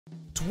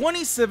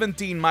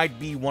2017 might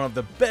be one of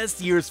the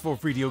best years for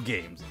video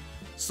games,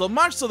 so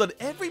much so that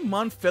every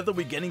month felt that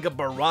we're getting a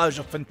barrage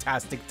of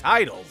fantastic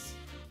titles.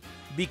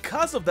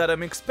 Because of that,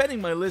 I'm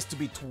expecting my list to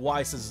be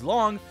twice as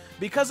long,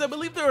 because I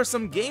believe there are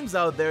some games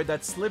out there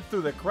that slip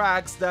through the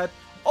cracks that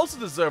also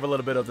deserve a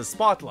little bit of the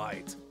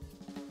spotlight.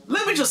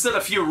 Let me just set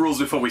a few rules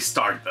before we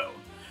start though.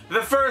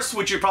 The first,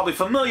 which you're probably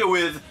familiar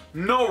with,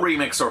 no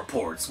remakes or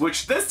ports,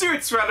 which this year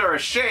it's rather a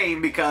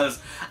shame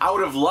because I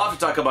would have loved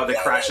to talk about the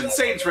Crash and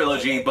Sane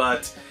trilogy,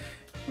 but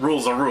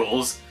rules are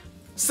rules.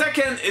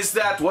 Second is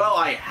that, well,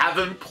 I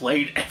haven't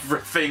played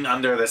everything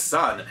under the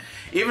sun.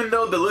 Even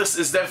though the list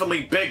is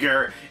definitely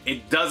bigger,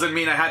 it doesn't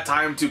mean I had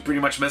time to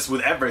pretty much mess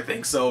with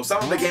everything, so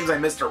some of the games I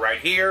missed are right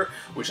here,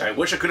 which I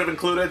wish I could have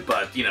included,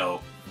 but, you know,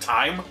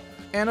 time.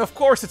 And of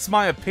course, it's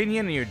my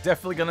opinion and you're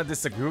definitely gonna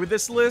disagree with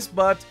this list,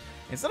 but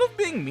instead of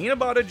being mean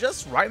about it,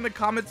 just write in the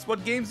comments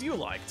what games you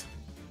liked.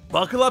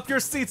 Buckle up your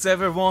seats,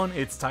 everyone.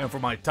 It's time for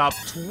my top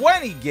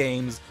 20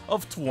 games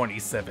of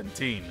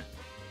 2017.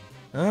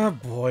 Oh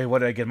boy, what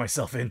did I get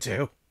myself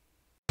into?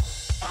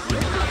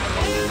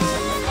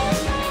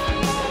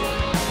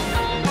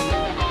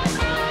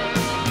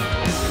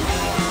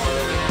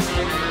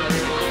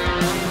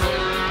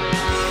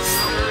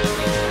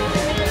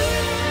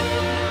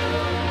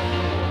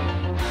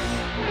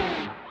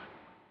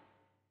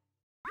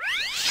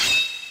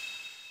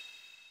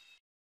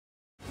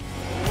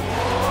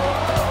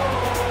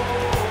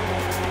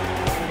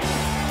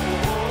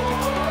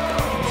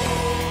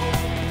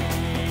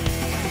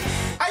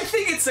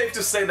 It's safe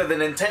to say that the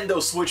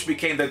Nintendo Switch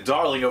became the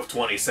darling of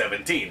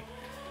 2017.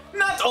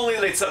 Not only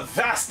that it's a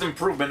vast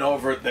improvement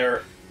over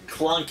their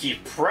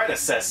clunky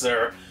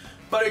predecessor,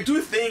 but I do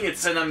think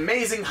it's an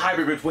amazing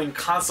hybrid between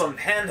console and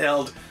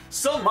handheld,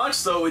 so much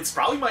so it's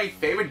probably my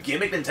favorite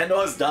gimmick Nintendo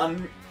has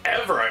done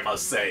ever, I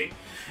must say.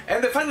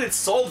 And the fact that it's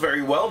sold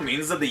very well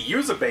means that the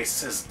user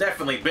base is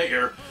definitely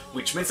bigger,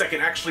 which means I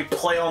can actually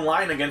play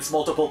online against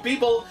multiple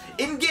people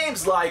in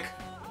games like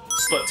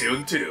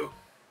Splatoon 2.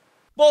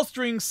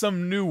 Bolstering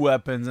some new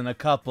weapons and a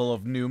couple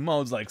of new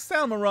modes like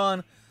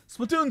Salmaron,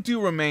 Splatoon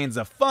 2 remains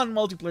a fun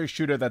multiplayer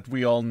shooter that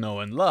we all know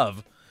and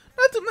love.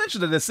 Not to mention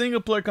that the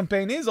single-player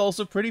campaign is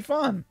also pretty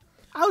fun.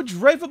 I would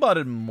rave about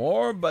it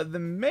more, but the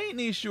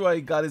main issue I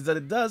got is that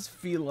it does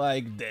feel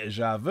like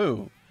deja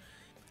vu.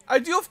 I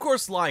do of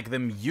course like the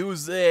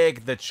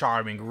music, the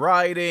charming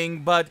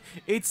writing, but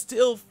it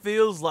still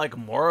feels like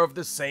more of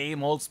the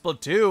same old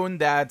Splatoon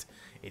that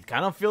it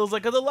kind of feels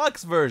like a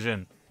deluxe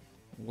version.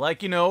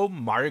 Like, you know,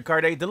 Mario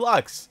Kart 8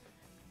 Deluxe,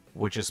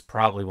 which is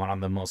probably one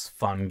of the most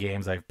fun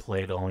games I've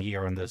played all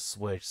year on the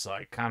Switch, so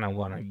I kind of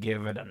want to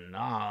give it a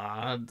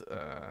nod.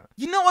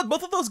 You know what?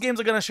 Both of those games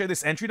are going to share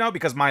this entry now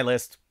because my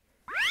list.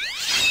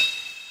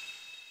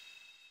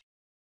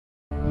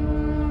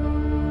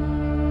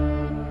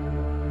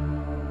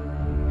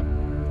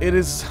 It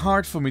is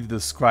hard for me to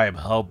describe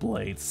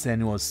Hellblade: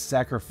 Senua's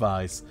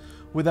Sacrifice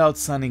without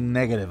sounding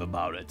negative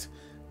about it,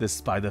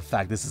 despite the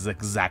fact this is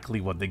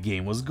exactly what the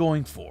game was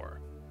going for.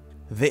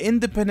 The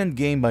independent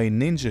game by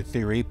Ninja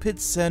Theory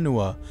pits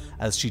Senua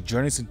as she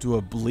journeys into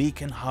a bleak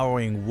and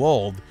harrowing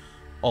world,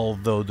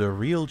 although the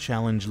real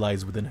challenge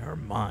lies within her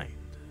mind.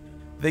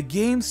 The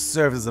game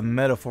serves as a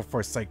metaphor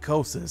for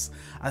psychosis,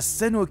 as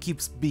Senua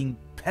keeps being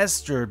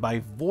pestered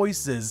by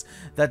voices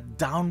that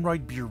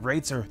downright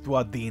berates her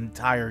throughout the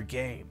entire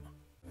game.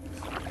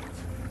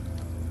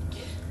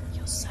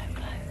 You're so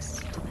close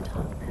to the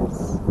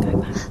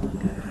darkness. Go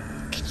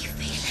back. Can you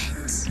feel it?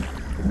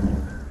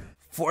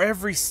 For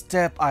every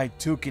step I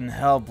took in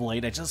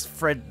Hellblade, I just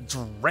felt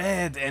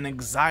dread and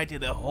anxiety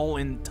the whole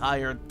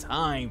entire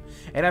time,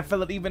 and I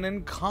felt that even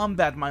in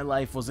combat my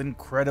life was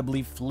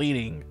incredibly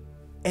fleeting.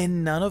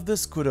 And none of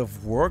this could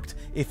have worked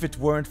if it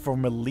weren't for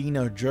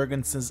Melina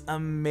Jurgensen's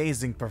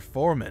amazing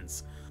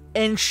performance.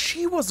 And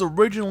she was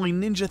originally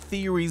Ninja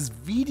Theory's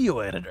video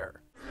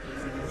editor.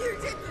 You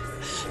did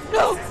this!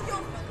 No!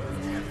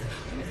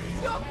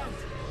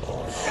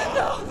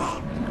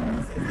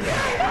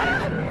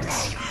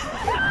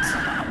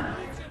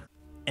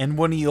 And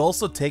when you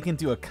also take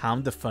into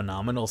account the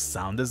phenomenal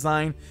sound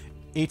design,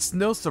 it's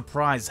no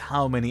surprise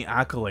how many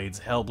accolades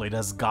Hellblade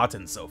has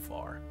gotten so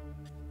far.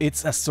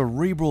 It's a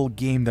cerebral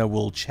game that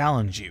will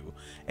challenge you,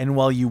 and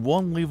while you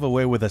won't leave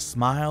away with a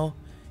smile,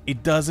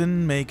 it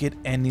doesn't make it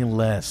any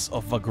less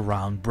of a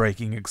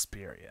groundbreaking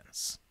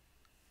experience.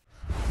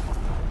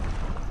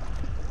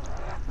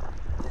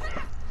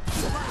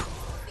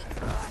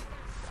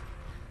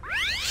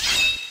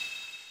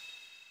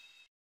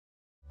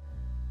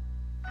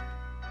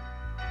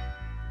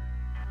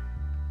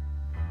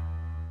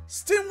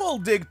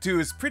 SteamWorld Dig 2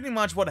 is pretty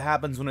much what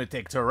happens when you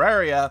take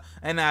Terraria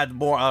and add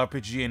more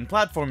RPG and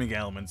platforming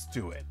elements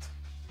to it.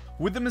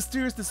 With the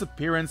mysterious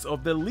disappearance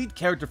of the lead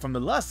character from the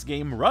last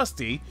game,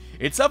 Rusty,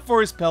 it's up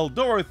for his pal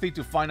Dorothy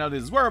to find out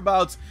his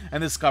whereabouts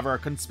and discover a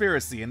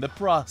conspiracy in the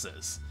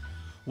process.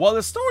 While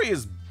the story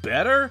is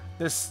better,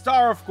 the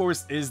star of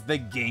course is the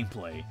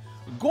gameplay.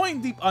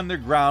 Going deep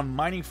underground,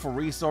 mining for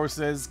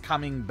resources,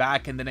 coming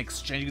back and then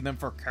exchanging them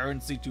for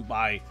currency to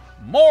buy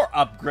more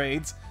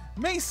upgrades,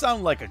 May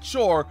sound like a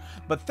chore,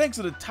 but thanks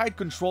to the tight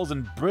controls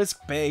and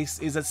brisk pace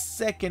is a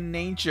second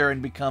nature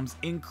and becomes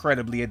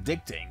incredibly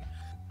addicting.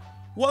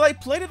 While I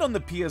played it on the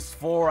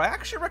PS4, I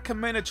actually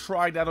recommend it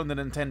try it out on the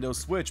Nintendo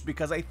Switch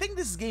because I think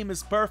this game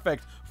is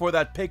perfect for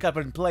that pick up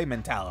and play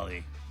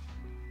mentality.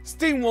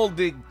 SteamWorld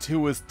Dig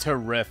 2 is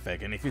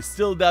terrific, and if you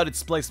still doubt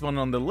its placement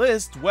on the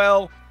list,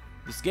 well,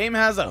 this game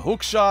has a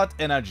hookshot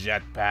and a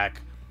jetpack,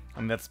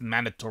 and that's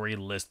mandatory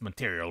list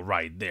material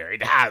right there.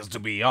 It has to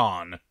be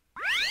on.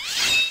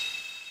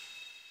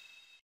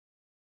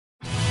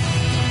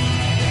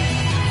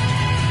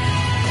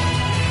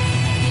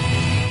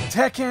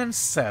 Tekken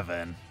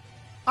 7.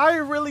 I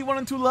really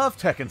wanted to love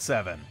Tekken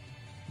 7,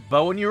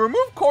 but when you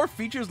remove core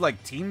features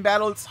like team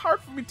battle, it's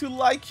hard for me to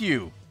like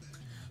you.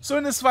 So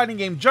in this fighting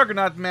game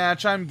juggernaut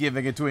match, I'm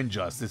giving it to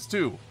Injustice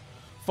 2.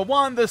 For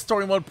one, this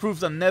story mode proves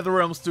that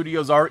NetherRealm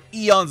Studios are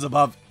eons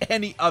above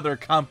any other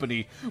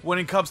company when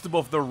it comes to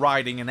both the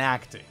writing and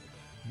acting.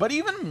 But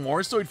even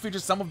more so, it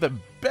features some of the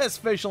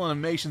best facial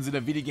animations in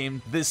a video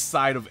game this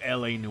side of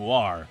LA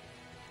Noire.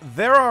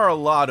 There are a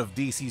lot of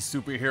DC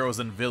superheroes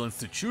and villains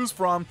to choose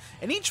from,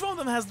 and each one of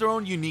them has their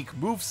own unique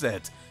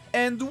moveset,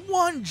 and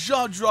one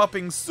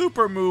jaw-dropping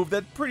super move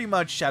that pretty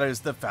much shatters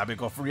the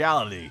fabric of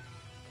reality.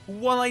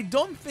 While I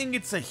don't think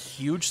it's a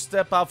huge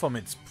step up from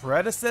its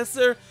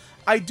predecessor,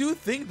 I do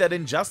think that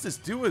Injustice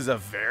 2 is a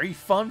very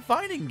fun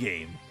fighting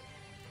game.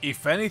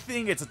 If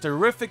anything, it's a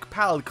terrific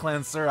palate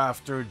cleanser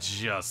after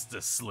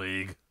Justice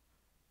League.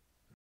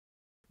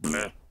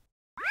 Bleh.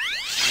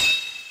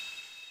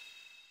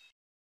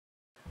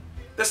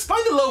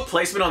 Despite the low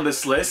placement on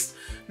this list,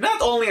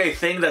 not only I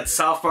think that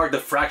South Park The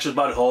Fractured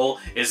But Whole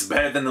is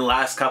better than the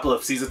last couple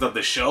of seasons of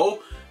the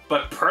show,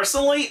 but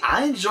personally,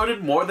 I enjoyed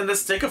it more than The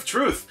Stick of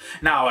Truth.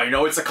 Now, I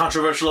know it's a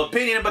controversial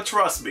opinion, but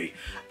trust me,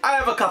 I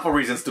have a couple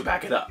reasons to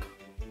back it up.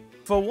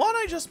 For one,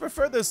 I just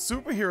prefer the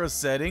superhero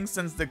setting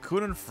since the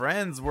Coon and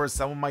Friends were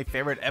some of my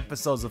favorite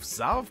episodes of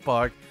South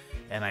Park,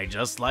 and I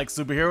just like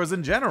superheroes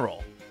in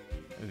general.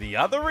 The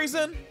other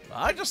reason?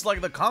 I just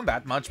like the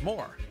combat much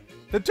more.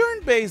 The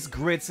turn-based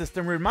grid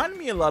system reminded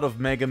me a lot of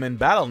Mega Man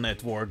Battle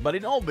Network, but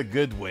in all the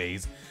good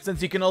ways,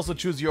 since you can also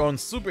choose your own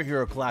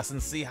superhero class and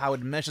see how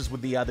it meshes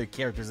with the other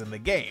characters in the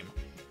game.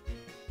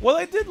 While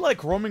I did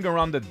like roaming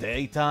around the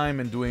daytime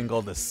and doing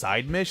all the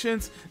side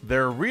missions,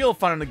 the real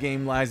fun in the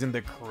game lies in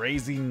the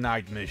crazy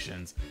night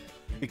missions,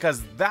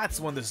 because that's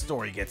when the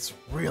story gets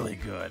really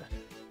good.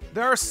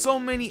 There are so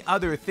many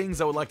other things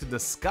I would like to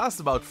discuss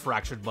about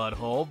Fractured But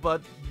Whole,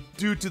 but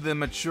due to the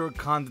mature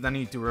content I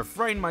need to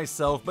refrain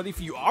myself, but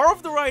if you are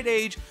of the right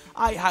age,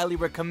 I highly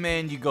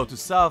recommend you go to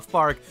South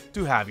Park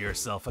to have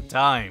yourself a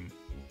time.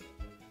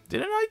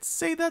 Didn't I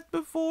say that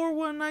before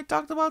when I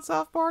talked about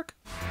South Park?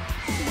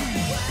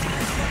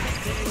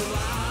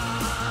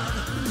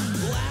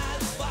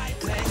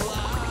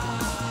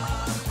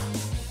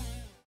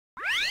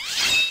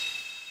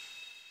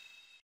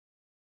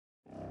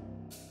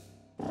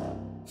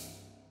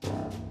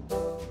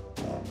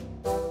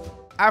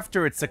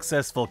 After its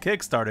successful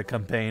Kickstarter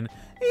campaign,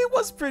 it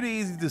was pretty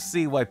easy to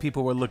see why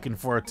people were looking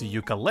forward to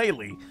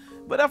Yooka-Laylee,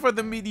 but after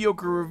the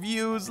mediocre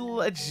reviews,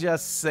 let's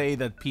just say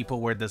that people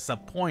were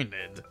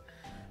disappointed.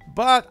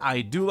 But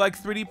I do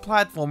like 3D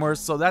platformers,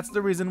 so that's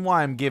the reason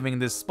why I'm giving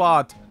this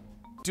spot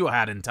to A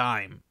Hat in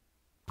Time.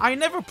 I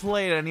never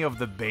played any of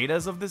the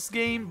betas of this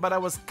game, but I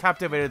was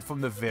captivated from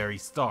the very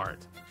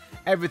start.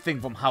 Everything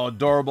from how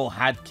adorable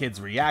Hat Kid's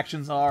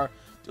reactions are,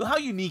 to how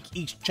unique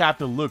each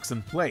chapter looks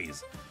and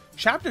plays.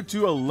 Chapter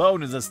 2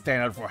 alone is a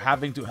standout for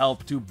having to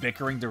help two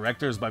bickering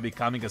directors by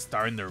becoming a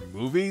star in their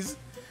movies.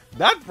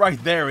 That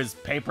right there is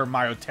Paper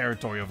Mario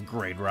territory of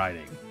great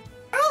writing.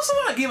 I also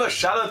want to give a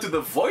shout out to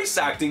the voice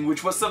acting,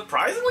 which was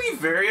surprisingly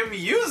very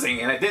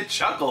amusing, and I did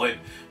chuckle in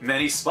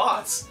many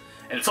spots.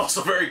 And it's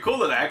also very cool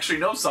that I actually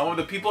know some of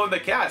the people in the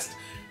cast.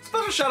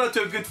 Special shout out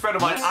to a good friend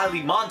of mine,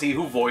 Eileen Monty,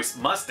 who voiced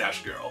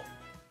Mustache Girl.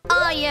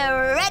 Are you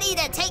ready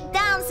to take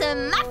down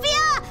some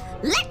mafia?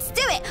 Let's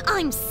do it!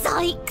 I'm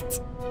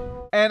psyched!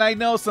 And I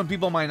know some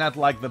people might not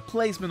like the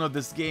placement of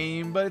this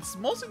game, but it's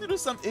mostly due to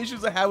some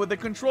issues I had with the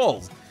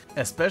controls,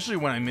 especially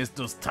when I missed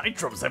those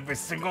tantrums every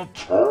single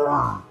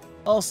time.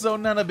 Also,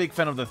 not a big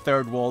fan of the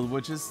third world,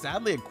 which is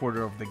sadly a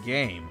quarter of the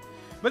game.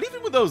 But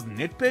even with those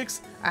nitpicks,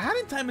 A Hat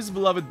in Time is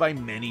beloved by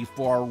many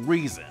for a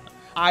reason.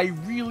 I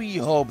really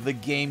hope the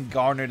game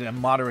garnered a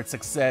moderate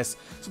success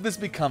so this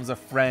becomes a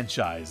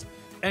franchise.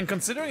 And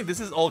considering this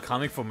is all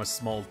coming from a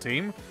small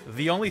team,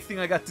 the only thing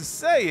I got to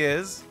say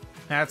is,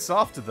 hats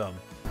off to them.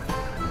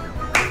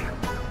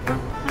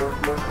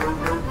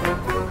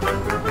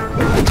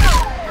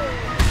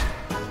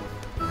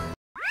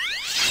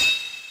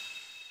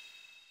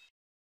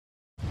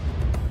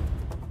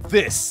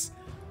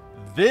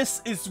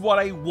 This is what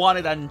I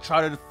wanted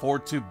Uncharted 4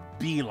 to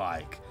be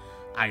like.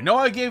 I know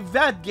I gave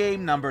that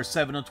game number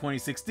 7 of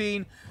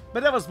 2016,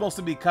 but that was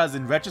mostly because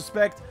in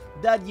retrospect,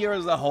 that year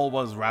as a whole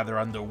was rather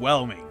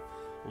underwhelming.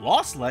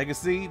 Lost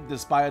Legacy,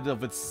 despite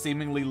of its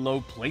seemingly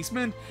low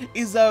placement,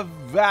 is a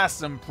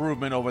vast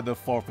improvement over the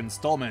 4th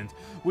installment,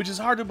 which is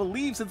hard to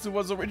believe since it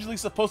was originally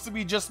supposed to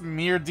be just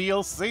mere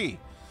DLC.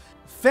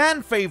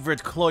 Fan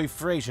favorite Chloe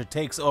Frazier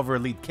takes over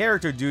lead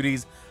character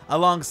duties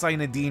alongside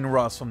Nadine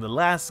Ross from the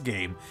last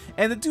game,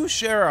 and the two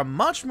share a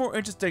much more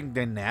interesting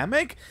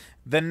dynamic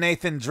than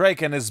Nathan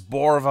Drake and his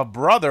bore of a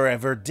brother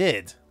ever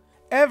did.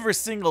 Every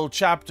single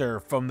chapter,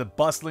 from the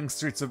bustling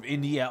streets of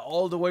India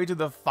all the way to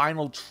the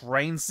final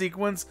train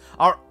sequence,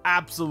 are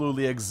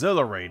absolutely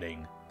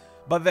exhilarating.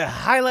 But the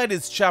highlight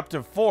is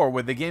Chapter 4,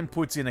 where the game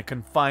puts you in a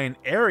confined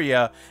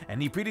area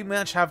and you pretty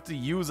much have to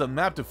use a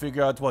map to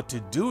figure out what to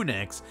do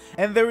next,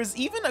 and there is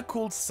even a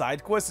cool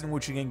side quest in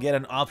which you can get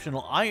an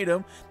optional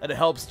item that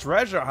helps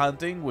treasure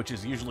hunting, which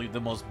is usually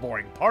the most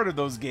boring part of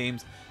those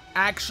games,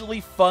 actually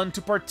fun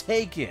to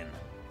partake in.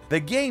 The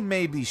game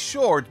may be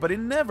short, but it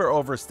never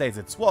overstays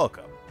its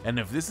welcome, and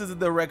if this is the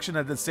direction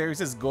that the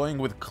series is going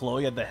with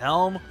Chloe at the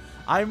helm,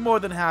 I'm more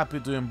than happy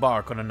to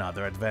embark on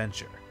another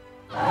adventure.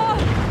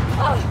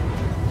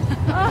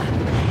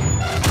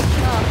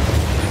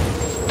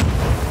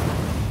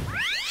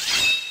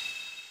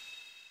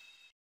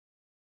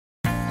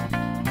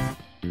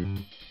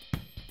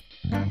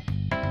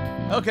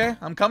 Okay,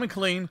 I'm coming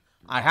clean.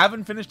 I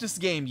haven't finished this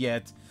game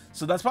yet,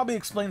 so that probably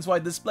explains why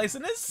this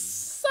placement is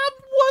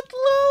somewhat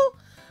low.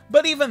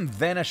 But even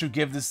then, I should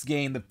give this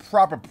game the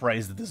proper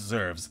praise it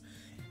deserves.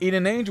 In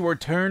an age where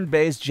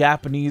turn-based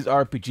Japanese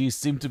RPGs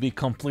seem to be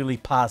completely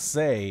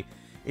passé,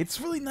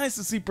 it's really nice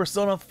to see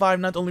Persona 5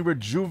 not only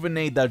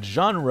rejuvenate that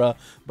genre,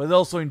 but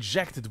also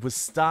inject it with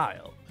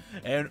style.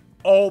 And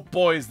oh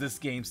boy is this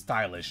game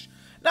stylish.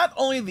 Not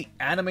only the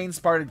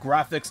anime-inspired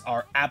graphics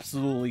are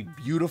absolutely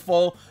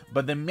beautiful,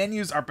 but the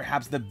menus are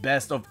perhaps the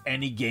best of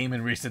any game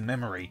in recent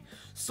memory.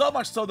 So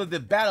much so that the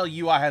battle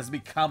UI has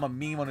become a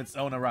meme on its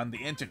own around the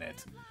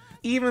internet.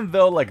 Even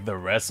though, like the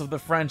rest of the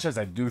franchise,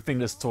 I do think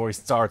the story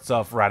starts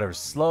off rather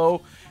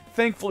slow,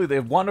 thankfully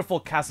the wonderful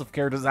cast of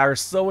characters are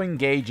so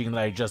engaging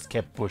that I just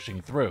kept pushing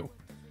through.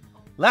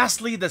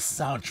 Lastly, the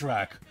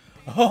soundtrack.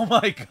 Oh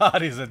my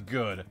god, is it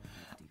good.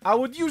 I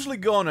would usually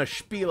go on a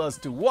spiel as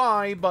to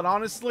why, but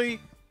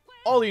honestly,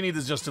 all you need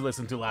is just to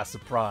listen to Last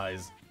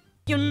Surprise.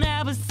 You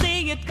never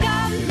see it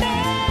coming. You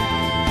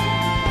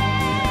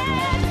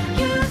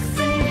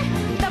see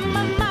that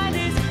my mind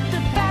is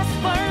too fast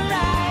for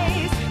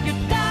eyes. You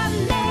done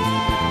it.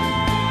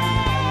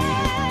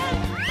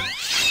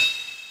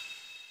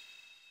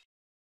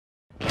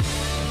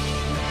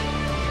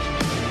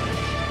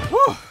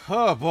 Whew,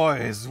 oh boy,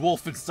 is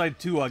Wolfenstein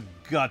 2 a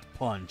gut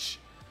punch.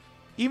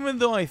 Even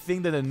though I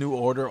think that the New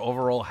Order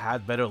overall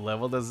had better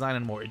level design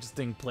and more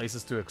interesting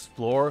places to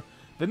explore,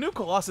 the new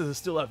Colossus is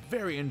still a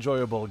very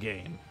enjoyable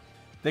game.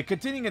 The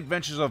continuing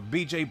adventures of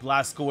BJ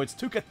Blazkowicz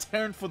took a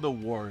turn for the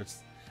worse,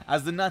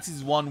 as the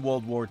Nazis won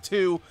World War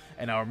II,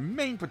 and our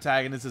main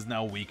protagonist is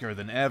now weaker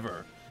than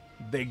ever.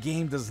 The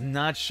game does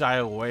not shy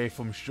away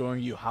from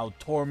showing you how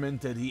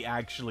tormented he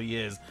actually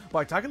is,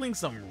 by tackling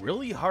some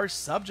really harsh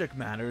subject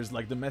matters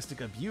like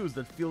domestic abuse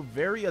that feel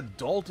very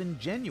adult and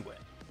genuine.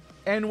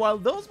 And while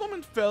those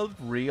moments felt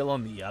real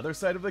on the other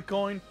side of the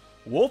coin,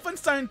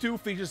 Wolfenstein 2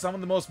 features some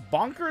of the most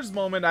bonkers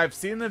moments I've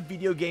seen in a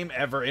video game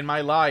ever in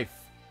my life.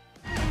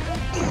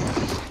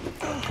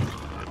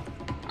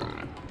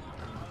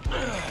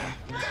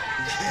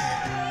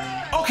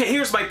 Okay,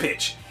 here's my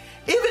pitch.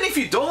 Even if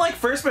you don't like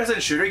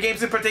first-person shooter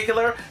games in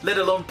particular, let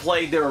alone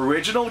play the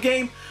original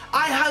game,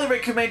 I highly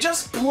recommend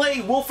just play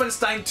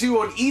Wolfenstein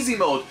 2 on easy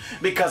mode,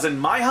 because in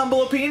my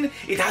humble opinion,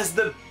 it has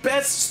the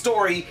best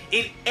story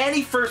in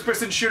any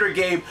first-person shooter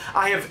game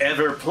I have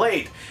ever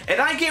played.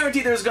 And I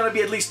guarantee there's gonna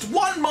be at least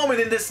one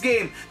moment in this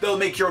game that'll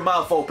make your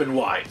mouth open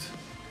wide.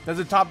 Does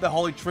it top the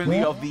holy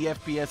trinity of the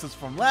FPSs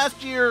from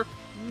last year?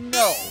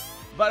 No,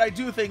 but I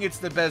do think it's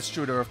the best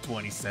shooter of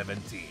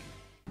 2017.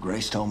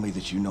 Grace told me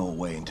that you know a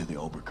way into the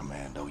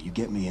Oberkommando. You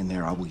get me in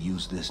there, I will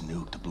use this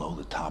nuke to blow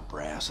the top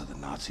brass of the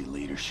Nazi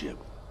leadership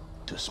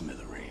to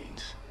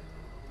smithereens.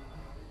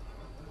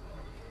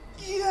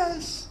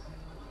 Yes!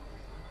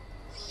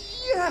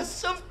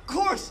 Yes, of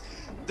course!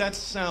 That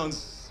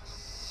sounds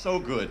so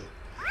good.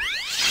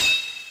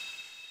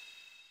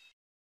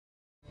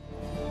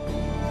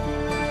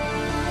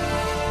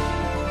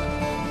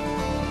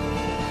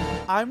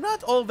 I'm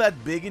not all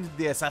that big into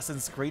the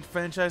Assassin's Creed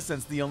franchise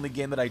since the only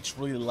game that I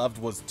truly loved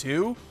was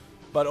 2,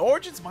 but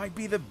Origins might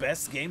be the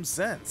best game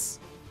since.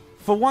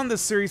 For one, the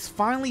series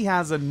finally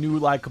has a new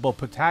likable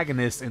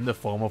protagonist in the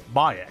form of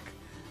Bayek.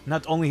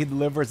 Not only he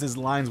delivers his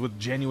lines with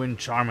genuine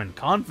charm and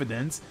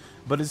confidence,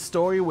 but his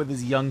story with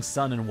his young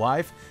son and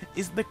wife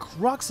is the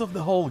crux of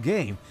the whole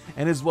game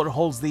and is what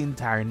holds the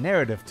entire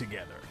narrative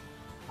together.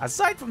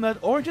 Aside from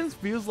that, Origins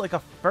feels like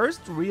a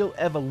first real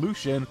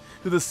evolution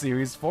to the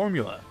series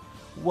formula.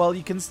 While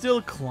you can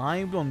still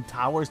climb on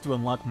towers to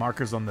unlock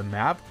markers on the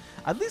map,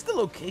 at least the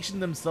locations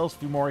themselves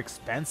feel more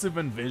expansive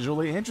and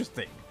visually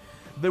interesting.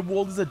 The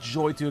world is a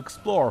joy to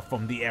explore,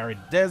 from the arid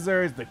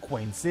deserts, the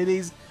quaint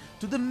cities,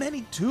 to the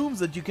many tombs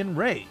that you can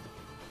raid.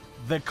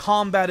 The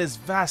combat is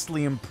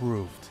vastly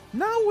improved.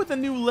 Now with a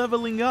new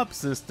leveling up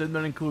system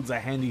that includes a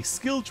handy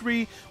skill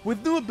tree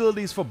with new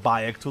abilities for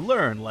Bayek to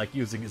learn, like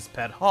using his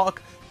pet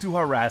hawk to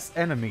harass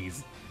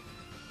enemies.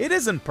 It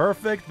isn't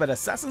perfect, but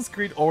Assassin's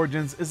Creed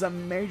Origins is a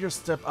major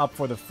step up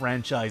for the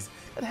franchise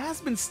that has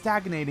been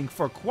stagnating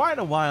for quite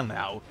a while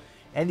now,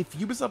 and if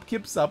Ubisoft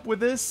keeps up with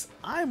this,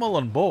 I'm all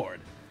on board.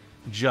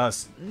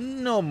 Just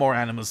no more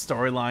Animus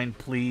storyline,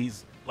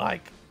 please.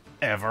 Like,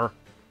 ever.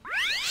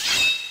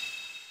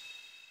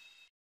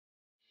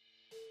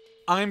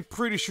 I'm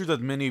pretty sure that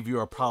many of you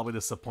are probably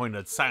disappointed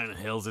that Silent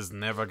Hills is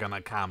never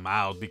gonna come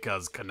out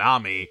because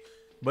Konami,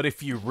 but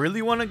if you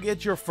really want to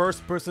get your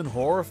first-person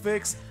horror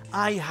fix,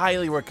 I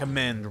highly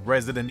recommend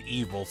Resident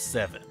Evil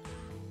 7.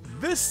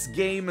 This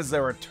game is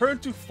a return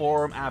to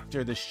form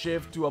after the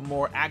shift to a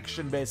more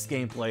action-based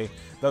gameplay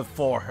that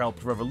 4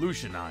 helped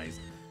revolutionize.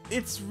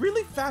 It's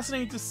really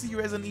fascinating to see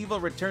Resident Evil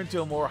return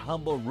to a more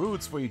humble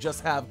roots where you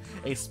just have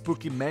a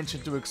spooky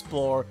mansion to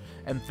explore,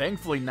 and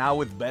thankfully now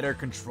with better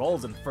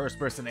controls and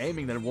first-person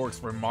aiming that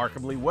works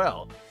remarkably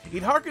well.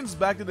 It harkens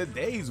back to the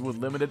days with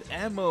limited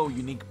ammo,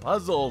 unique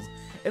puzzles,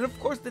 and of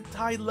course the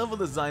tight level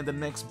design that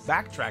makes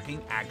backtracking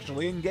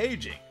actually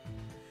engaging.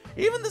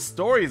 Even the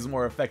story is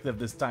more effective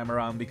this time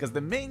around because the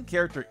main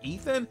character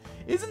Ethan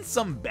isn't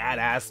some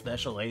badass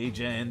special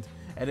agent,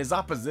 and his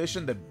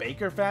opposition, the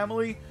Baker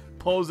family,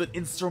 pose an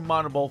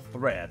insurmountable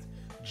threat.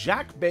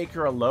 Jack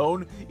Baker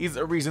alone is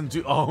a reason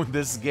to own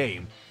this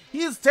game.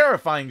 He is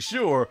terrifying,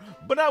 sure,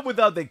 but not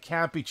without the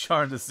campy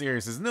charm the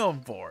series is known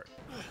for.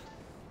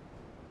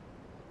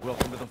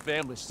 Welcome to the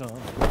family, son.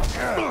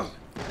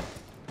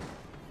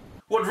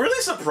 What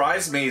really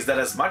surprised me is that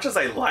as much as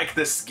I like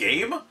this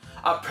game,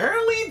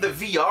 apparently the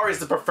VR is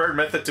the preferred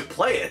method to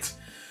play it.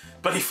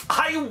 But if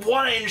I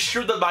want to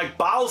ensure that my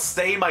bowels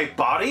stay in my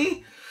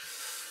body,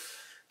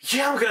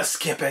 yeah, I'm gonna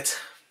skip it.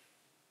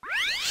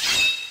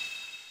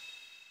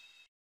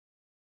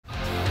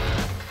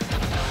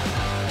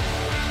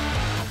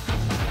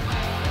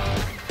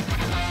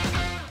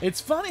 It's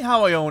funny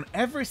how I own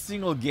every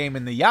single game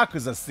in the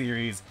Yakuza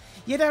series,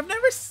 yet I've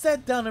never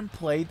sat down and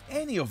played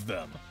any of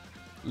them.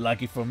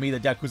 Lucky for me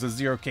that Yakuza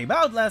 0 came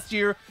out last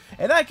year,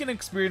 and I can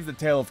experience the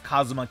tale of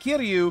Kazuma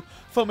Kiryu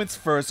from its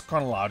first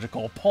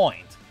chronological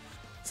point.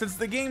 Since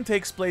the game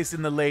takes place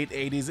in the late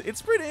 80s,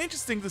 it's pretty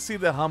interesting to see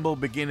the humble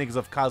beginnings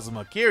of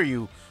Kazuma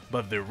Kiryu,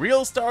 but the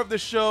real star of the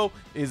show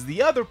is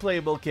the other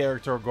playable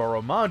character,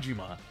 Goro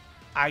Majima.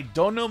 I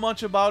don't know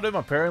much about him,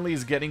 apparently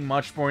he's getting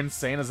much more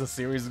insane as the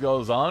series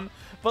goes on,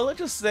 but let's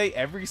just say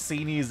every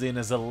scene he's in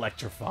is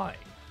electrifying.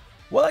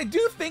 While I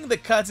do think the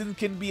cutscenes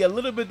can be a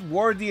little bit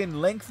wordy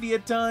and lengthy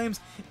at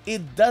times,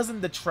 it doesn't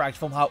detract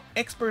from how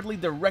expertly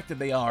directed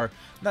they are,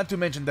 not to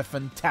mention the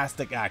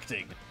fantastic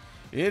acting.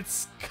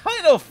 It's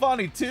kind of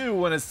funny too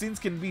when the scenes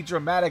can be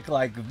dramatic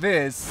like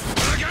this,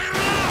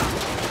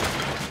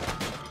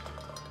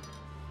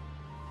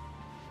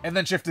 and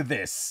then shift to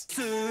this.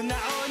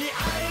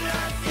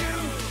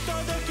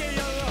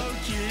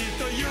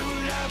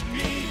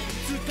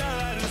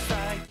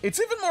 It's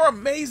even more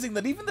amazing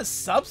that even the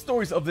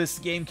sub-stories of this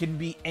game can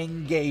be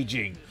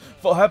engaging,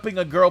 from helping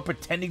a girl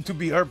pretending to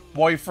be her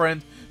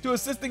boyfriend, to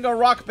assisting a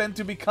rock band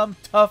to become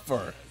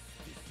tougher.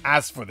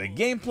 As for the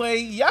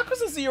gameplay,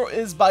 Yakuza 0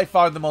 is by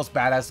far the most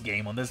badass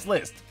game on this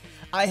list.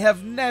 I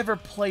have never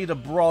played a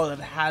brawl that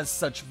has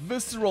such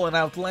visceral and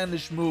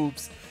outlandish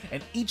moves,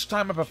 and each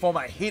time I perform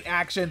a hit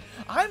action,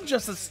 I'm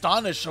just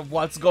astonished of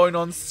what's going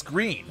on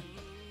screen.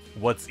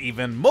 What's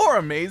even more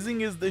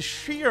amazing is the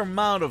sheer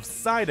amount of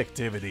side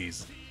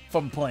activities.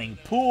 From playing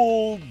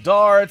pool,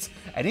 darts,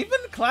 and even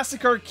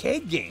classic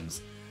arcade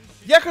games.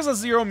 Yakuza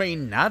 0 may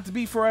not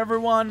be for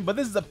everyone, but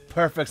this is a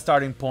perfect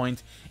starting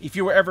point if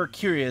you were ever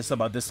curious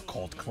about this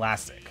cult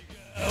classic.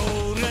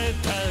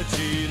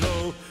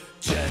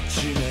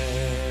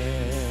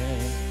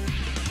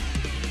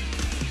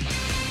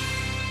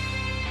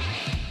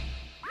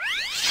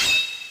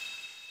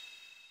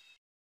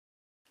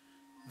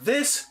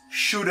 This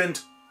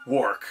shouldn't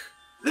work.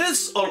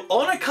 This, on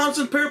all accounts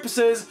and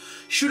purposes,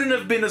 shouldn't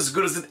have been as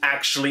good as it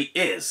actually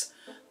is.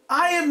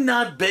 I am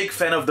not a big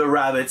fan of the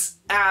rabbits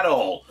at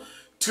all.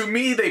 To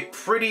me, they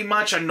pretty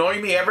much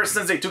annoy me ever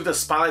since they took the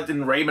spotlight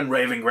in Rayman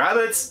Raving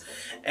Rabbids,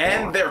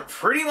 and they're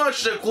pretty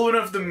much the equivalent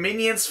of the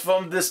minions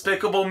from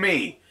Despicable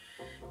Me.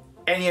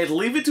 And yet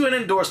leave it to an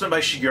endorsement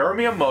by Shigeru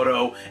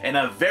Miyamoto and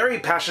a very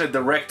passionate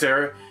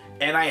director,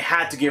 and I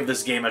had to give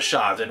this game a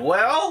shot, and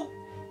well,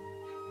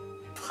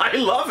 I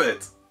love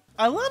it.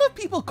 A lot of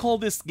people call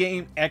this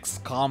game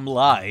XCOM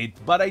Light,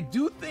 but I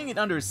do think it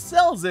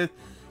undersells it,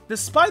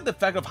 despite the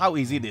fact of how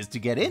easy it is to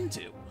get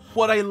into.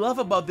 What I love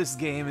about this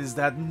game is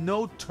that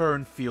no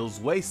turn feels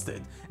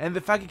wasted, and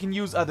the fact you can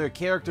use other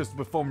characters to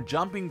perform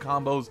jumping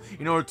combos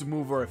in order to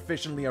move more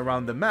efficiently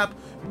around the map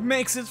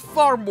makes it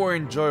far more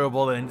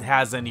enjoyable than it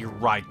has any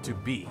right to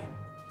be.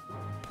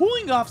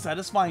 Pulling off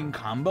satisfying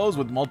combos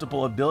with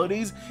multiple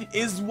abilities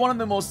is one of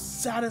the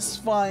most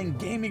satisfying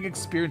gaming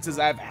experiences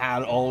I've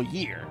had all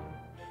year.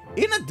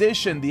 In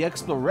addition, the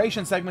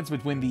exploration segments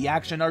between the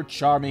action are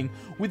charming,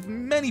 with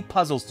many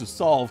puzzles to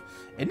solve,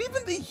 and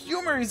even the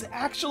humor is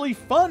actually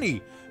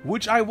funny,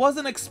 which I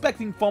wasn't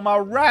expecting from a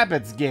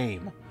Rabbids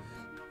game.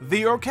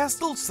 The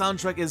orchestral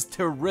soundtrack is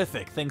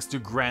terrific thanks to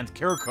Grant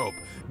Kirkhope,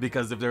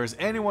 because if there's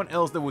anyone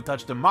else that would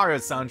touch the Mario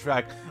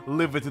soundtrack,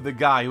 leave it to the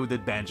guy who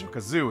did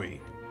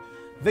Banjo-Kazooie.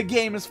 The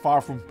game is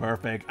far from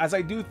perfect, as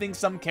I do think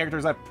some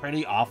characters are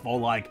pretty awful,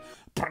 like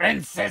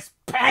Princess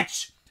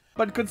Peach.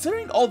 But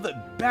considering all the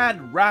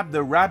bad rap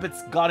the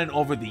Rabbids gotten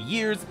over the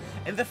years,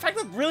 and the fact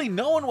that really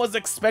no one was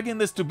expecting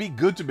this to be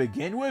good to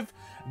begin with,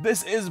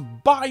 this is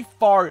by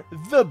far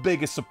the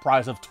biggest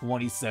surprise of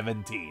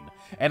 2017,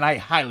 and I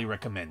highly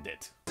recommend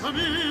it. A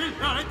million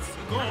nights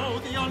ago,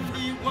 the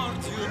only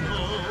words you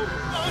know,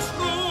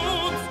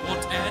 mushrooms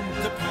won't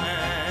end the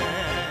pain.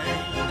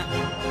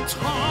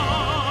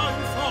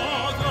 Time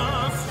for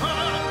the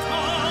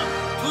phantom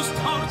to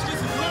start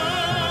his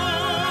reign.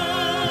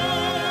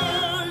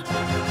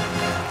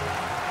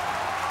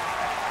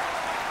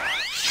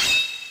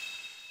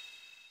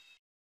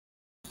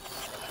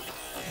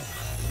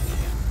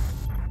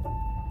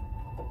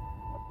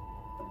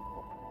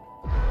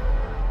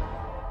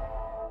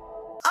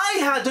 I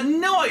had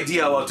no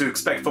idea what to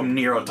expect from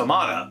Nier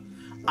Automata.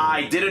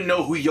 I didn't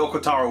know who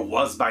Yoko Taro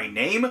was by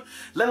name,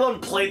 let alone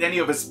played any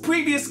of his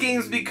previous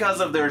games because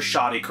of their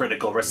shoddy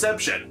critical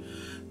reception.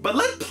 But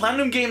let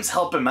Platinum Games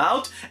help him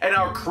out, and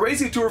our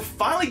crazy tour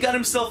finally got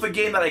himself a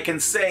game that I can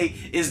say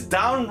is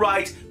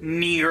downright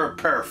near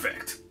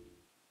perfect.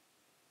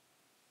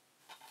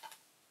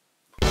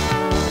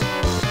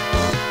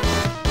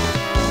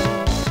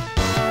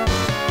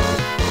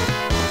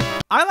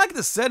 I like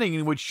the setting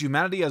in which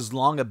humanity has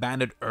long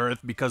abandoned Earth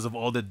because of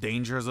all the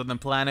dangers on the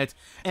planet,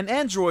 and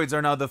androids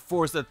are now the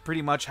force that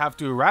pretty much have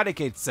to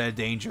eradicate said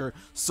danger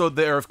so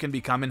the Earth can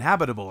become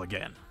inhabitable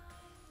again.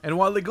 And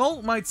while the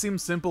goal might seem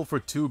simple for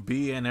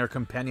 2B and their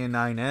companion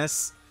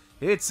 9S,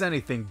 it's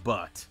anything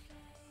but.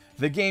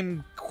 The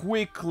game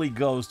quickly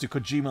goes to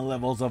Kojima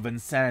levels of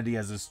insanity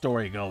as the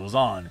story goes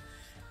on,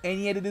 and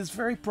yet it is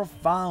very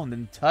profound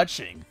and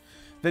touching.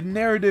 The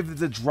narrative is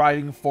the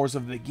driving force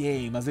of the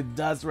game, as it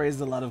does raise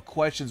a lot of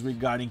questions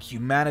regarding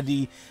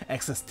humanity,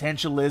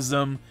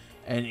 existentialism,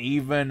 and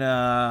even,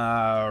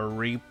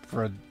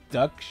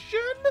 reproduction?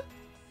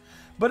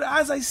 But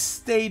as I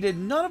stated,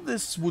 none of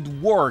this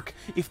would work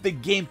if the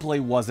gameplay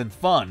wasn't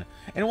fun,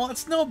 and while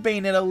it's no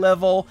Bayonetta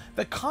level,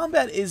 the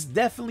combat is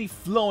definitely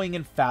flowing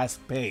and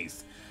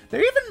fast-paced. There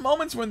are even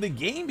moments when the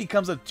game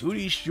becomes a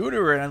 2D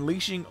shooter and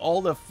unleashing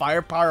all the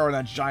firepower on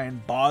a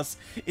giant boss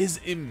is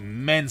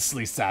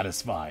immensely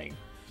satisfying.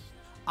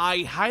 I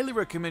highly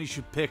recommend you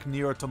should pick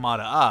Nier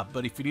Automata up,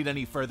 but if you need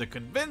any further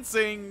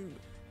convincing,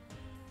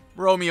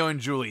 Romeo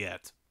and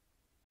Juliet.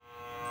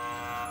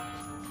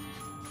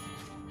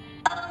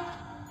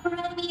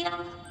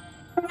 Romeo,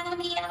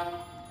 Romeo,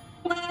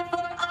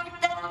 wherefore art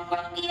thou,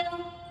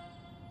 Romeo?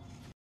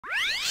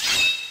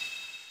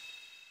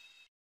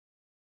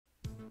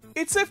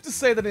 It's safe to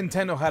say that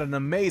Nintendo had an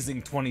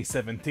amazing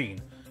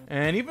 2017,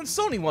 and even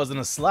Sony wasn't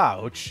a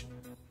slouch,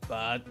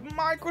 but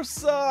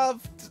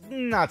Microsoft,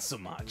 not so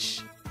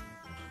much.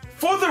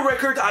 For the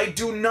record, I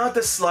do not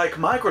dislike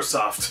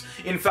Microsoft.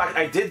 In fact,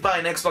 I did buy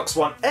an Xbox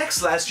One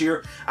X last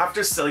year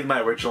after selling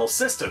my original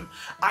system.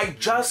 I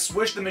just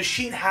wish the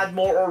machine had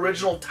more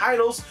original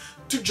titles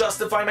to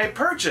justify my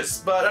purchase,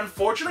 but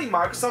unfortunately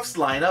Microsoft's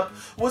lineup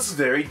was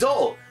very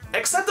dull.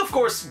 Except, of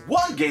course,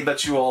 one game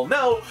that you all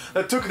know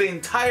that took the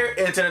entire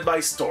internet by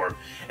storm,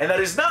 and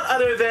that is none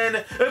other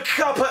than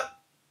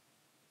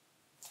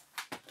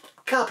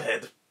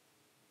Cuphead.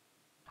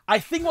 I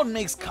think what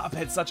makes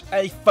Cuphead such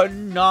a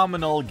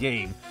phenomenal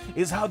game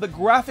is how the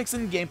graphics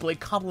and gameplay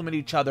complement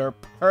each other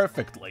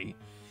perfectly.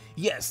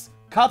 Yes,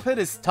 Cuphead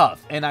is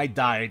tough, and I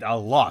died a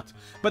lot,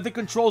 but the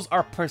controls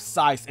are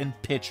precise and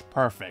pitch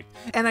perfect,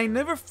 and I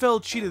never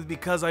felt cheated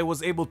because I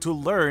was able to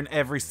learn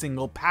every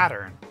single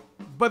pattern.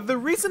 But the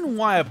reason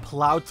why I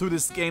plowed through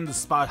this game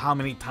despite how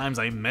many times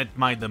I met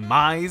my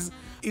demise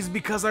is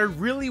because I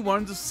really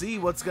wanted to see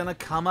what's gonna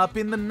come up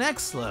in the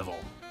next level.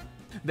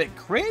 The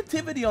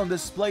creativity on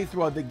display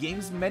throughout the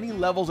game's many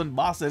levels and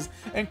bosses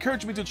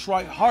encouraged me to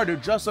try harder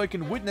just so I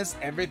can witness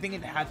everything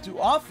it had to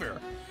offer.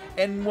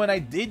 And when I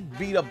did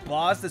beat a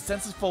boss, the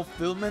sense of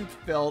fulfillment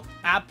felt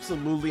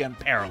absolutely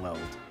unparalleled.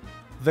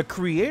 The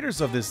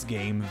creators of this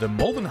game, the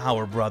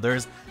Moldenhauer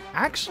brothers,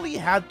 actually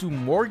had to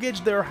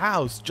mortgage their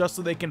house just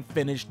so they can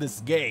finish this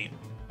game.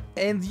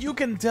 And you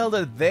can tell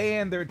that they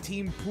and their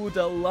team put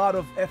a lot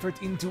of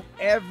effort into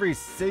every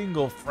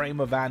single frame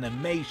of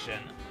animation.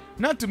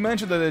 Not to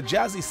mention that the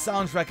jazzy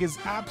soundtrack is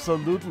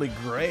absolutely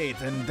great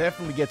and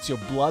definitely gets your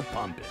blood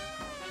pumping.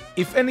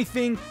 If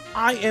anything,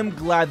 I am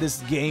glad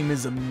this game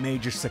is a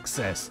major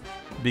success,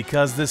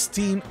 because this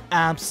team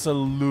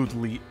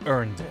absolutely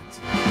earned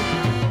it.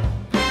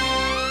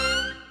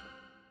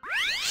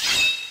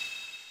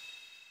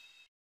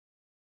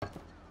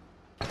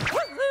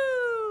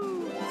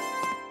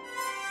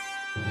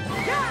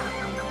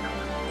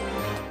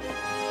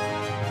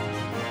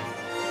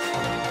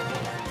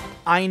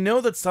 I know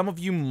that some of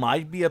you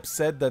might be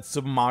upset that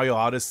Super Mario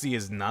Odyssey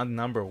is not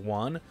number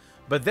 1,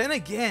 but then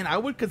again, I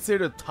would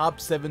consider the top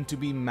 7 to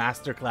be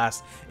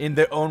masterclass in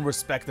their own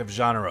respective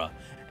genre,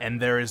 and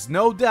there is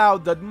no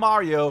doubt that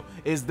Mario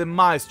is the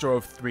maestro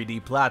of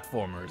 3D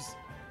platformers.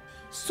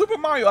 Super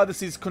Mario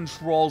Odyssey's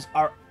controls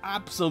are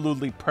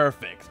absolutely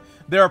perfect.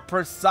 They are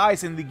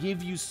precise and they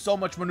give you so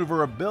much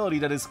maneuverability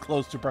that is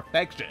close to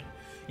perfection.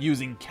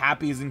 Using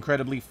Cappy is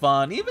incredibly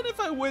fun, even if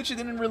I wish it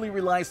didn't really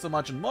rely so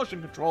much on motion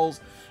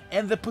controls,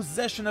 and the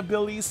possession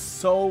ability is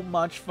so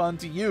much fun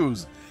to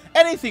use.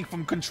 Anything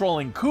from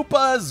controlling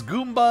Koopas,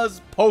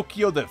 Goombas,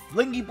 Pokio the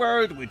Flingy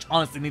Bird, which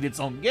honestly needs its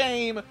own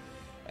game,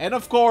 and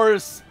of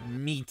course,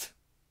 meat.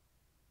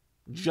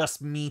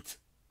 Just meat.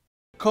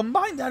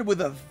 Combine that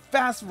with a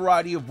vast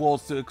variety of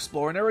worlds to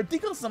explore and a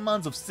ridiculous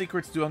amounts of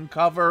secrets to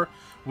uncover,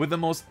 with the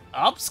most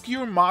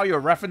obscure Mario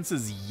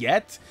references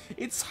yet,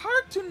 it's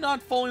hard to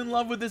not fall in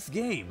love with this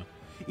game.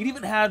 It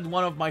even had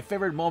one of my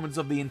favorite moments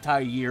of the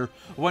entire year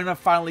when I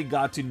finally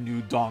got to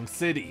New Donk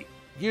City.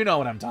 You know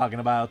what I'm talking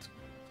about.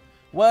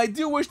 While I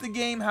do wish the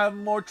game had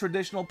more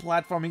traditional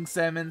platforming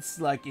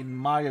segments like in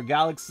Mario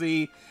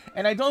Galaxy,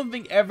 and I don't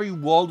think every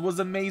world was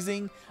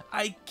amazing,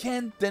 I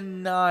can't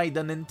deny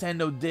that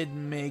Nintendo did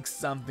make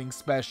something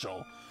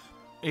special.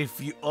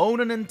 If you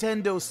own a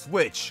Nintendo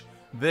Switch,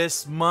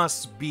 this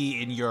must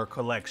be in your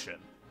collection.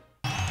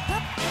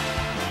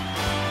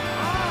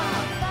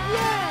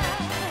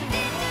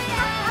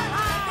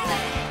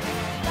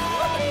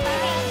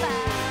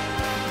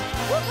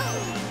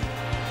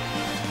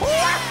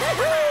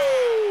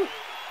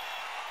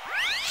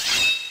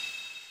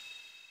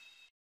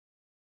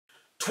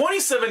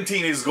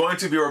 2017 is going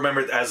to be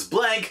remembered as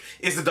blank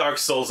is the Dark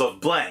Souls of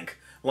blank,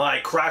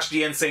 like Crash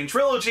the Insane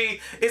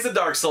Trilogy is the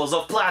Dark Souls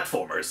of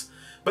platformers.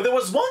 But there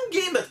was one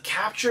game that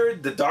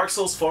captured the Dark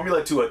Souls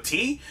formula to a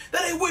T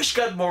that I wish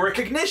got more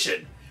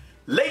recognition.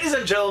 Ladies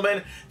and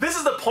gentlemen, this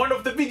is the point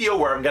of the video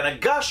where I'm gonna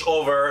gush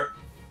over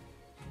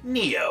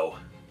Neo.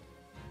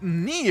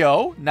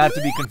 Neo, not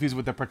to be confused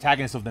with the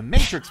protagonist of the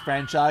Matrix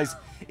franchise,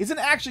 is an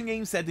action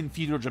game set in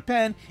feudal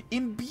Japan,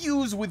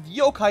 imbued with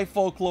yokai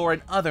folklore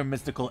and other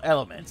mystical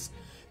elements.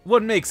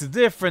 What makes it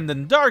different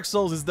than Dark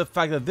Souls is the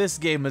fact that this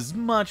game is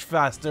much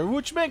faster,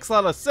 which makes a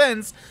lot of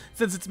sense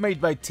since it's made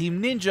by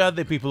Team Ninja,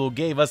 the people who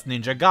gave us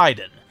Ninja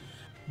Gaiden.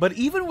 But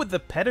even with the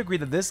pedigree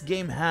that this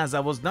game has, I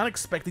was not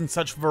expecting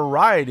such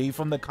variety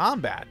from the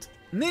combat.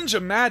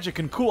 Ninja magic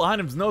and cool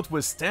items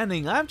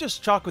notwithstanding, I'm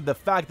just shocked with the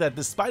fact that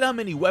despite how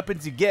many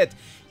weapons you get,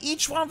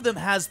 each one of them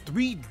has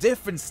 3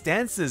 different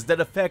stances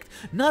that affect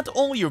not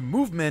only your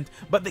movement,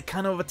 but the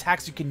kind of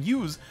attacks you can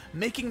use,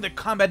 making the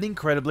combat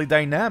incredibly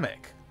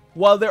dynamic.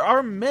 While there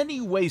are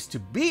many ways to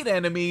beat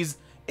enemies,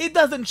 it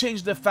doesn't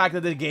change the fact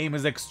that the game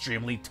is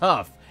extremely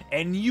tough,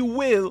 and you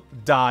will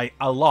die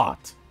a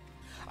lot.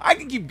 I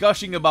can keep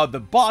gushing about the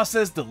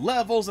bosses, the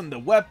levels, and the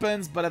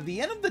weapons, but at the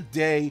end of the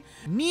day,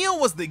 Neo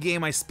was the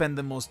game I spent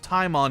the most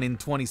time on in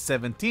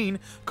 2017,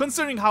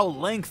 considering how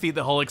lengthy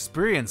the whole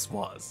experience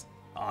was.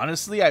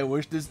 Honestly, I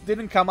wish this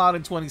didn't come out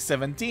in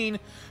 2017,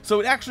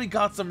 so it actually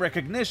got some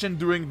recognition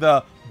during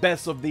the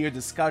Best of the Year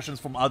discussions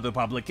from other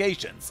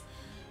publications.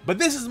 But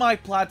this is my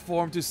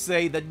platform to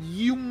say that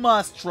you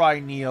must try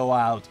Neo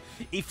out.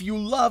 If you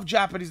love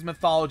Japanese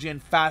mythology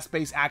and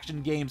fast-paced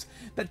action games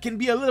that can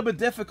be a little bit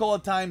difficult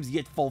at times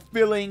yet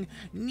fulfilling,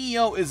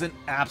 Neo is an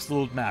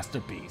absolute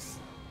masterpiece.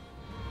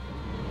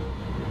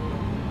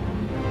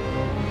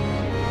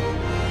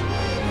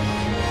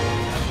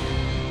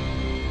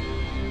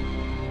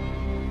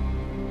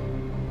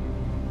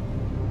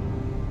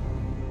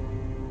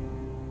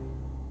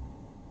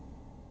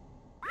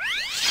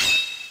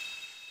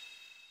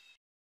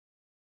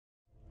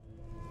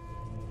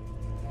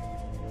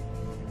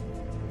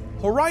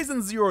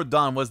 Horizon Zero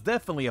Dawn was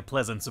definitely a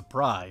pleasant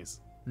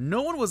surprise.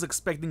 No one was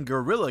expecting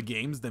Guerrilla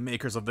Games, the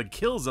makers of the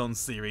Killzone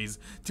series,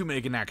 to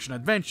make an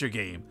action-adventure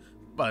game,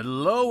 but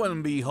lo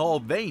and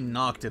behold, they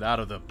knocked it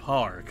out of the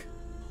park.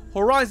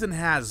 Horizon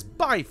has,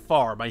 by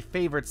far, my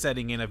favorite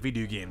setting in a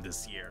video game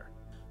this year.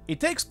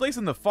 It takes place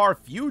in the far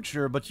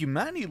future, but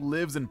humanity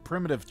lives in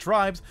primitive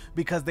tribes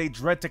because they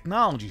dread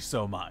technology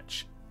so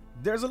much.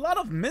 There's a lot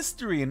of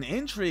mystery and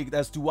intrigue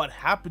as to what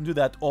happened to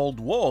that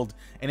old world,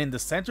 and in the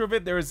center of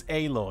it there is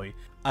Aloy,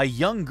 a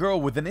young girl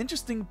with an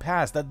interesting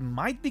past that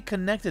might be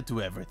connected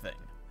to everything.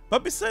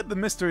 But beside the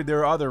mystery, there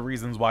are other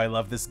reasons why I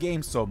love this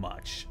game so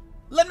much.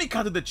 Let me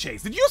cut to the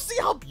chase. Did you see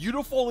how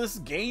beautiful this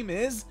game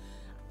is?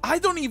 I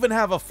don't even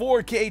have a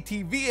 4K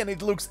TV and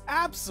it looks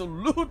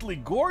absolutely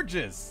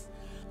gorgeous.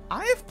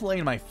 I have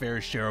played my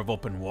fair share of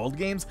open world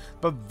games,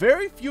 but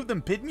very few of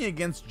them pit me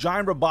against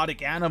giant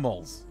robotic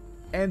animals.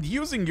 And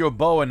using your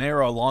bow and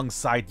arrow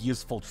alongside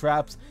useful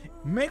traps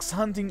makes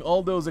hunting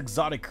all those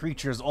exotic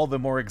creatures all the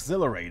more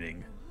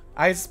exhilarating.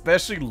 I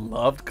especially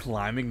loved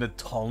climbing the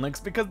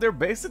Tallnecks because they're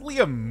basically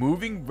a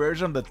moving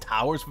version of the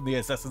towers from the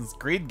Assassin's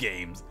Creed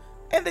games,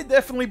 and they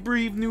definitely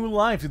breathe new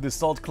life to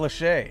this old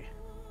cliché.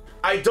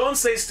 I don't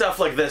say stuff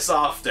like this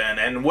often,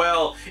 and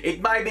well,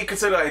 it might be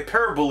considered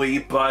hyperbole,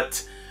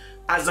 but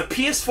as a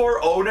PS4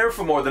 owner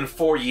for more than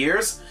 4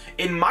 years,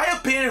 In my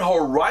opinion,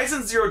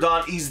 Horizon Zero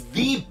Dawn is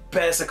the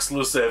best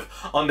exclusive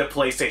on the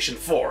PlayStation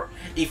 4.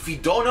 If you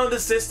don't own the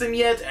system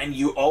yet and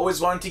you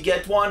always wanted to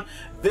get one,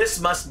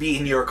 this must be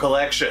in your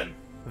collection.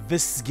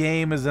 This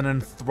game is an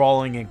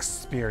enthralling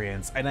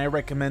experience, and I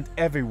recommend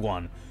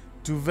everyone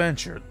to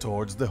venture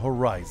towards the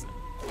horizon.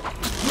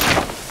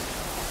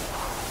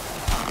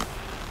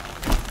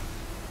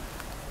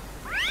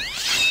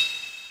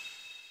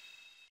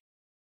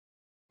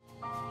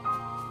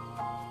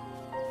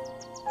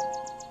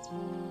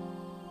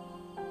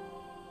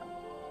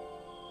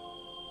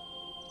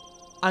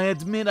 I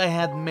admit I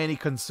had many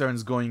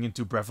concerns going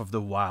into Breath of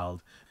the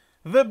Wild,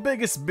 the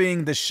biggest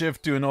being the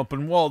shift to an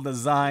open world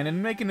design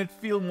and making it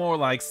feel more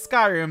like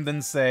Skyrim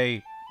than,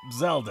 say,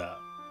 Zelda.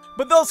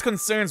 But those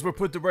concerns were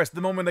put to rest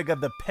the moment I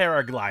got the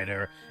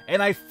paraglider,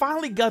 and I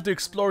finally got to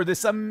explore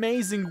this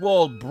amazing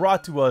world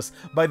brought to us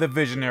by the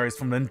visionaries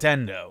from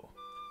Nintendo.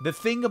 The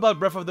thing about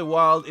Breath of the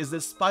Wild is,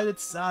 despite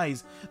its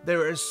size,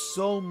 there is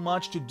so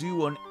much to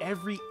do on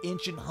every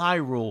inch in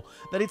Hyrule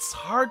that it's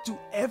hard to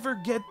ever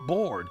get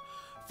bored.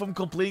 From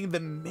completing the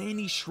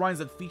many shrines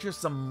that feature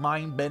some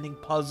mind-bending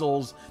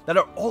puzzles that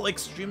are all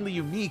extremely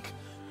unique,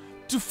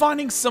 to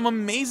finding some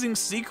amazing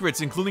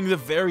secrets, including the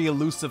very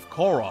elusive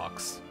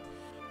Koroks.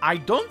 I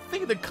don't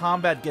think the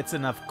combat gets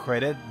enough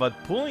credit,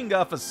 but pulling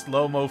off a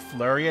slow-mo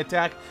flurry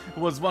attack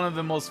was one of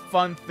the most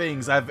fun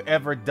things I've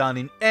ever done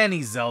in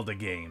any Zelda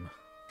game.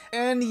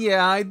 And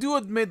yeah, I do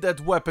admit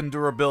that weapon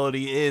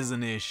durability is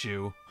an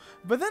issue.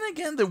 But then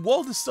again, the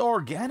world is so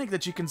organic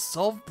that you can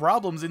solve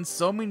problems in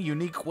so many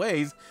unique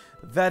ways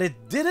that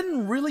it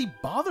didn't really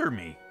bother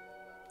me.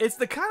 It's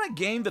the kind of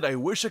game that I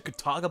wish I could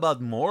talk about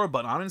more,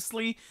 but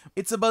honestly,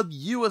 it's about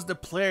you as the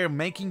player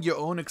making your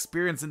own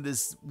experience in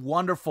this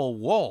wonderful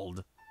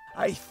world.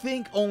 I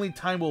think only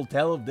time will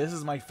tell if this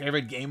is my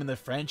favorite game in the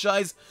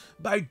franchise,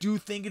 but I do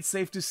think it's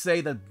safe to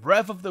say that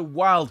Breath of the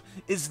Wild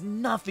is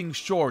nothing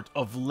short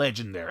of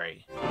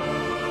legendary.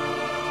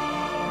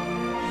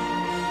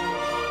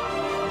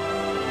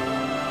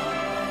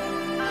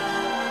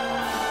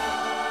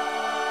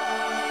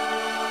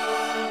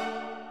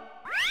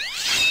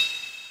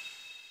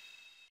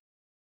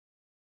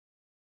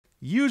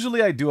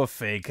 Usually I do a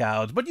fake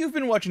out, but you've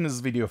been watching this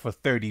video for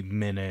 30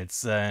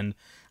 minutes, and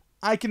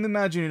I can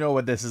imagine you know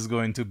what this is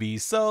going to be,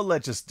 so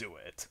let's just do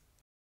it.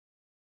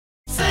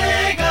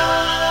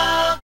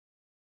 Sega!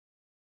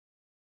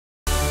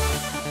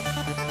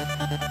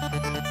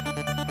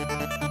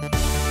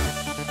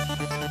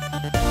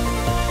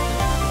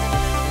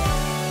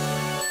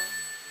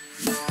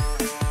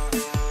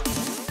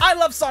 I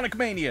love Sonic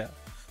Mania!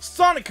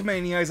 Sonic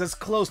Mania is as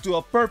close to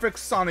a perfect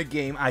Sonic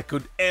game I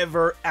could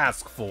ever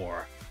ask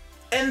for.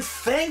 And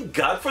thank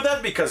God for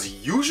that, because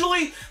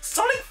usually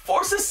Sonic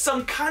forces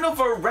some kind of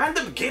a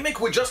random gimmick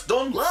we just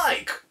don't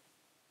like.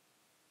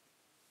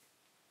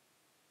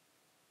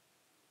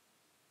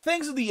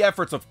 Thanks to the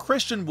efforts of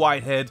Christian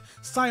Whitehead,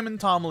 Simon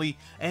Tomley,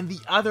 and the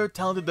other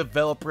talented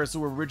developers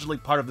who were originally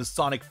part of the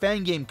Sonic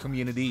fangame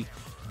community,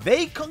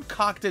 they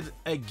concocted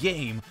a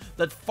game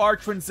that far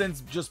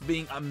transcends just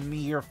being a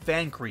mere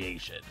fan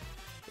creation.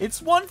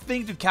 It's one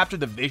thing to capture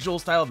the visual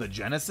style of the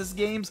Genesis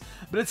games,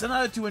 but it's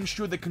another to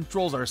ensure the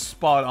controls are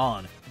spot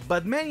on.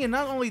 But Mania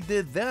not only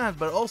did that,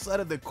 but also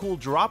added the cool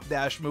drop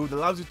dash move that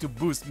allows you to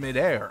boost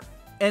mid-air.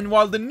 And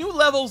while the new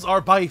levels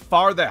are by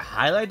far the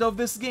highlight of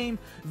this game,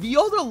 the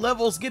older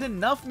levels get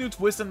enough new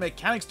twists and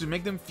mechanics to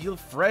make them feel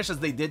fresh as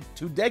they did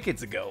 2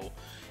 decades ago.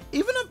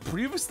 Even a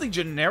previously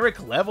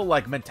generic level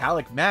like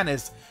Metallic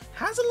Manus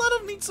has a lot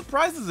of neat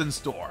surprises in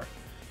store.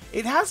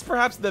 It has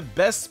perhaps the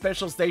best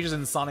special stages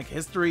in Sonic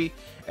history,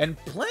 and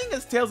playing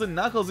as Tails and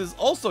Knuckles is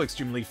also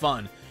extremely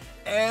fun.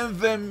 And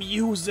the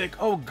music,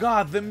 oh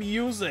god, the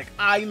music,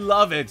 I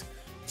love it!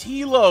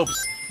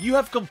 T-Lopes, you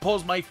have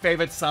composed my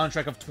favorite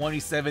soundtrack of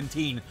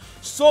 2017,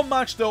 so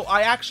much though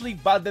I actually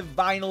bought the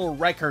vinyl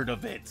record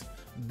of it.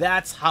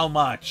 That's how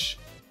much.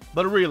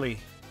 But really,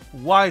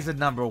 why is it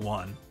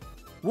 #1?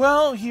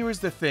 Well, here is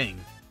the thing.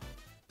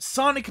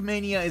 Sonic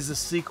Mania is a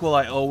sequel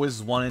I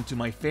always wanted to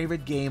my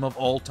favorite game of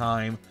all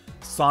time,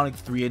 Sonic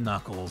 3 and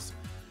Knuckles.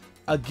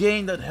 A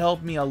game that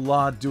helped me a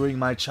lot during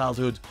my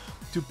childhood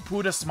to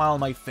put a smile on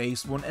my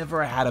face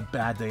whenever I had a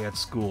bad day at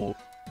school.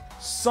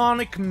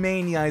 Sonic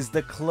Mania is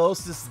the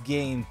closest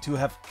game to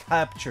have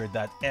captured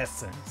that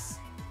essence.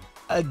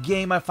 A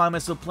game I find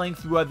myself playing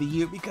throughout the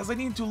year because I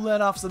need to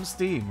let off some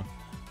steam.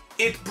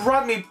 It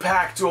brought me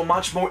back to a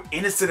much more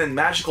innocent and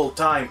magical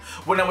time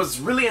when I was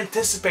really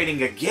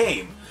anticipating a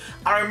game.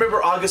 I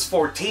remember August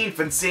 14th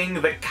and seeing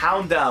the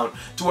countdown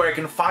to where I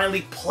can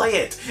finally play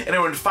it, and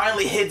when it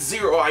finally hit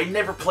 0, I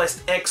never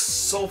pressed X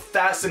so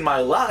fast in my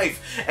life,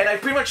 and I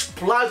pretty much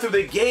plowed through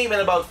the game in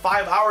about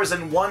 5 hours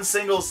in one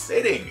single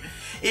sitting.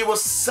 It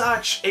was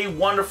such a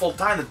wonderful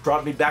time that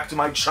brought me back to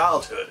my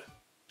childhood.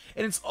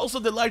 And it's also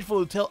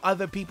delightful to tell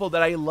other people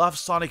that I love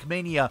Sonic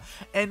Mania,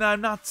 and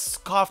I'm not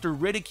scoffed or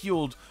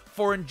ridiculed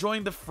for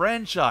enjoying the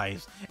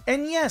franchise.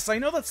 And yes, I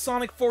know that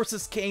Sonic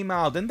Forces came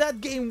out, and that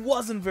game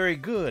wasn't very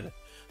good.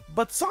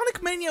 But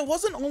Sonic Mania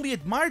wasn't only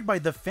admired by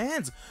the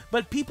fans,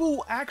 but people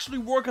who actually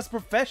work as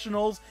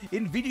professionals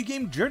in video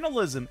game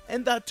journalism,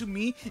 and that to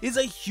me is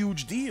a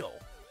huge deal.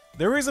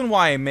 The reason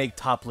why I make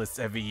top lists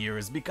every year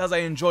is because I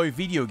enjoy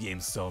video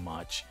games so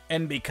much,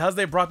 and because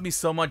they brought me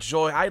so much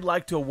joy, I'd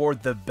like to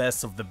award the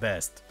best of the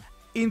best.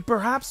 In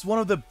perhaps one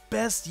of the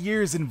best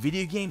years in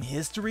video game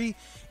history,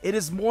 it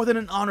is more than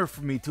an honor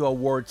for me to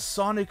award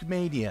Sonic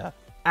Mania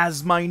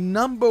as my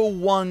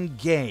 #1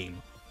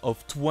 game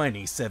of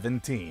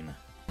 2017.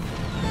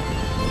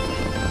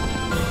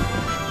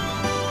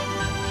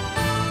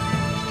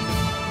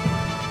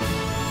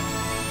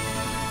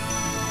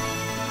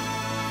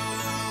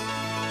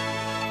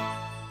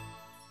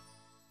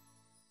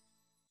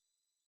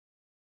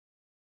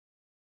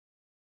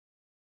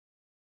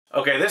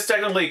 Okay, this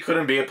technically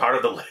couldn't be a part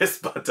of the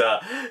list, but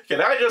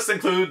can I just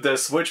include the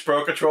Switch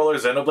Pro Controller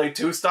Xenoblade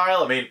 2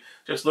 style? I mean,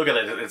 just look at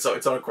it, it's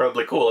so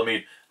incredibly cool. I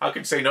mean, how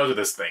can you say no to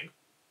this thing?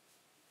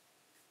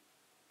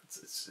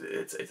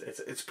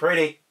 It's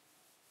pretty.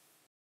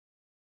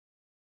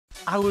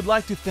 I would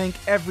like to thank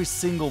every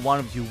single one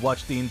of you who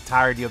watched the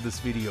entirety of this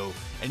video,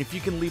 and if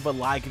you can leave a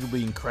like, it will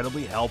be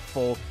incredibly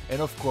helpful,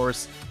 and of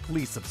course,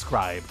 please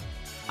subscribe.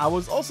 I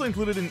was also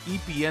included in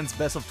EPN's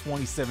Best of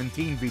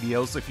 2017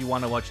 video, so if you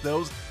want to watch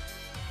those,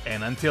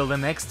 and until the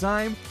next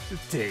time,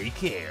 take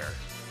care.